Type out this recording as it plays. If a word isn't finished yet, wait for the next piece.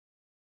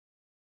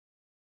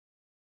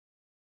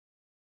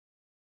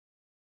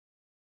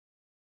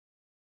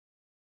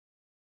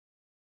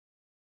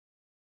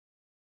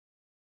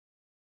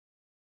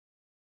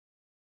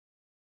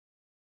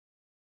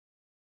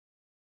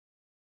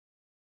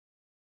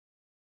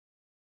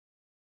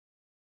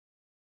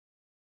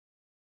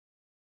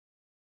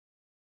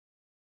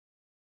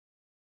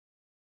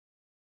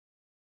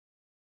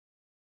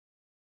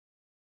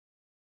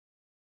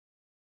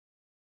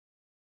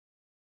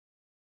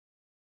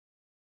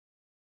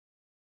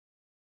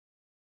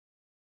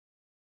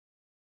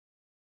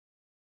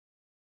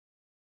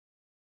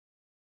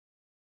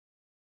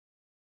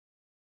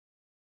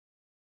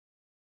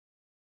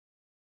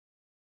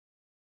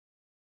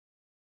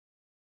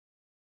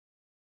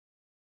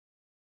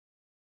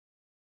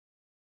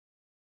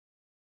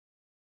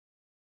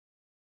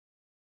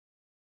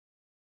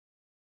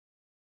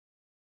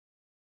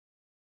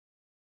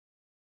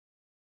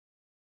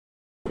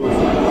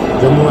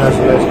Jammu as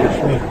well as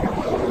Kashmir.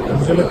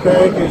 मुझे लगता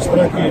है कि इस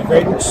तरह के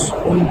इवेंट्स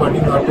उन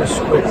बडिंग आर्टिस्ट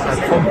को एक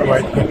प्लेटफॉर्म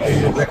प्रोवाइड करते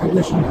हैं,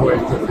 रिकग्निशन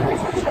प्रोवाइड करते हैं,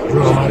 जो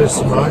हमारे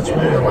समाज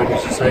में, हमारी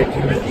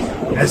सोसाइटी में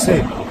ऐसे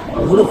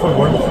ब्यूटीफुल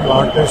वंडरफुल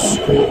आर्टिस्ट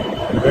को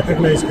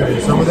recognize करें।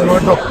 Some of them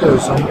are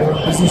doctors, some of them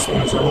are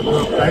businessmen, some of them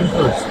are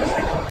bankers.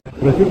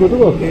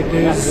 It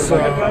is a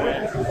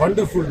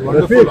wonderful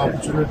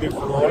opportunity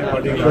for all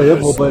budding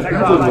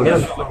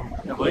artists,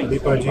 from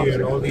Deepaji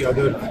and all the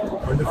other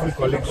wonderful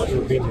colleagues who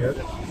have been here.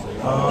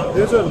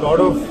 There's a lot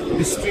of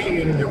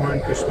history in Jammu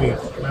and Kashmir.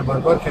 मैं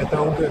बार-बार कहता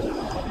हूँ कि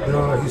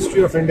the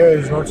history of India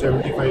is not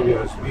 75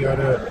 years. We are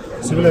a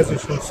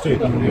civilizational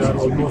state. We are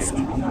almost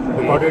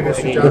recorded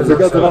history in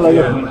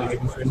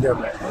India.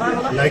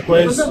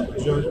 Likewise,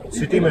 जो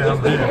city में हम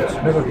हैं,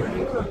 Srinagar में,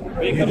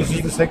 this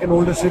is the second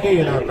oldest city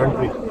in our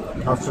country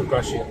after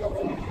Kashi.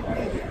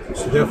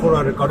 So therefore,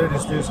 our recorded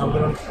history is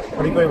somewhere around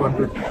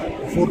 2,500,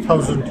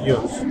 4,000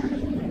 years.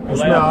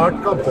 उसमें art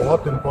का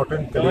बहुत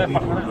important कलीदी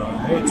role रहा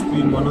है। It's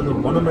been one of the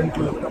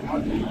monumental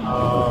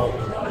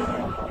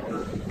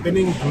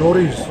pinning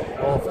glories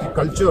of the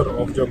culture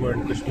of Jammu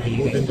and Kashmir,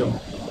 both in Jammu.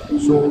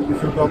 So if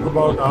you talk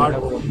about art,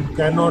 you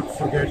cannot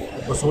forget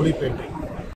Basoli painting.